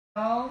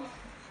Well,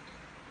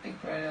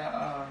 Big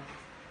Brother,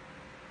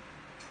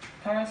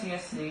 prior to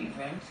yesterday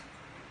event,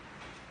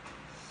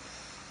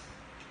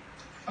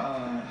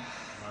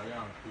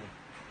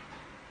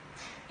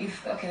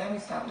 okay, let me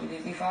start with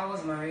it. If I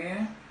was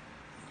Maria,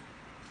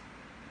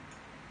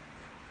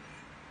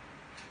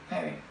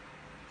 Pere,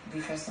 be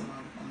first on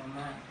my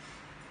mind.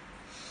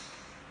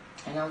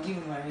 And I'll give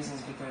you my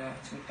reasons, Big Brother.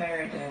 To be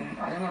Pere, then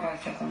I don't know about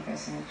the second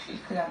person.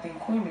 It could have been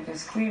Queen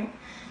because Queen.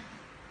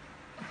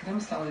 Okay, let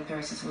me start with the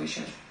Pere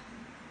situation.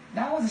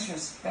 That was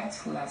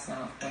disrespectful last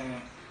night of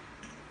Pere.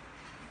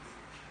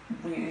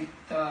 With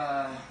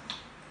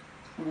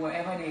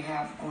whatever they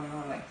have going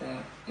on, like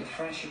the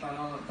friendship and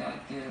all of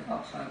that, the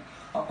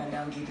up and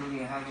down giddy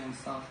they're having and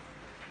stuff.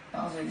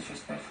 That was very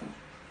disrespectful.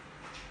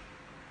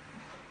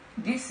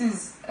 This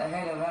is a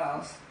head of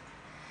house,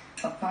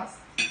 a past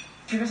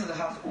previous of the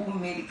house who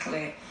made it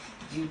clear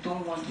you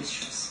don't want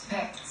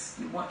disrespect.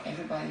 You want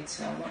everybody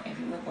to, I want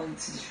everybody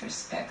to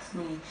disrespect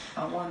me.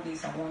 I want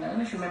this, I want that. I don't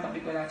know if you remember,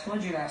 because I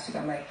told you last week,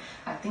 I'm like,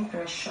 I think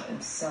Pere shot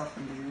himself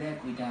in the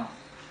leg with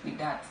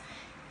that.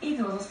 If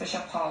there was no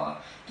special power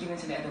given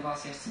to the head of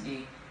house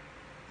yesterday,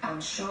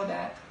 I'm sure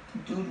that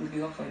dude would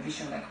be up for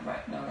eviction like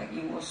right now. Like,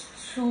 it was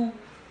too.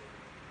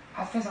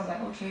 At first I was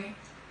like, okay,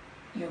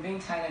 you're being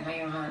tied and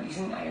iron hand,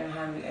 using iron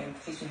hand and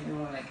face with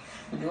everyone, like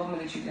with the whole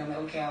military thing. I'm like,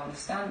 okay, I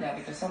understand that,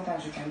 because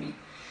sometimes we can be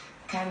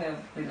kind of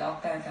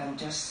reluctant and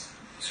just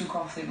too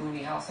comfortable in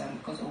the house, and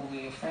because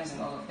we're your friends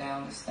and all of that, I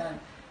understand.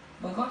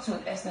 But got to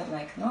an extent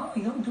like, no,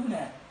 you don't do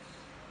that.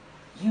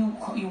 You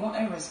want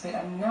a respect,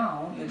 and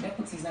now your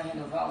deputy is now head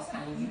of house,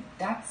 and you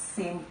that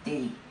same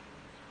day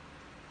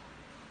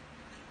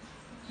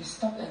you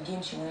stopped a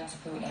game she wanted to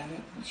play with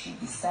every. She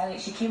decided,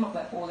 she came up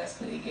like, oh, let's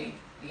play a game.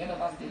 The head of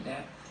house did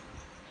that.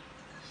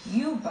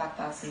 You backed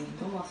out saying you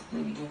don't want to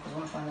play the game because you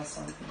want to find out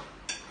something.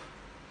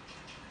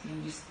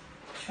 Then you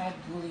tried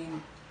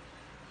bullying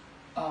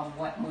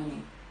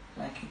WhiteMoney.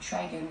 Like, you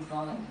tried getting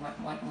violent with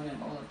WhiteMoney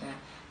and all of that.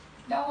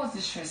 That was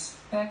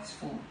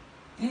disrespectful.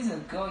 This is a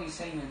girl you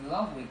say you're in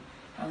love with,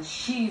 and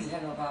she is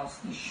head of house.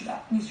 You should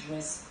at least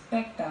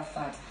respect that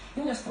fact,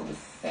 even just for the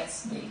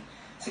first day.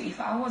 So if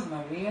I was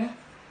Maria,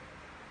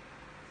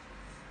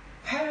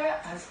 Pere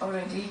has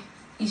already,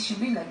 it should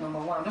be like number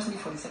one. I'm just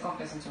looking for the second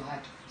person to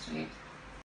add to it.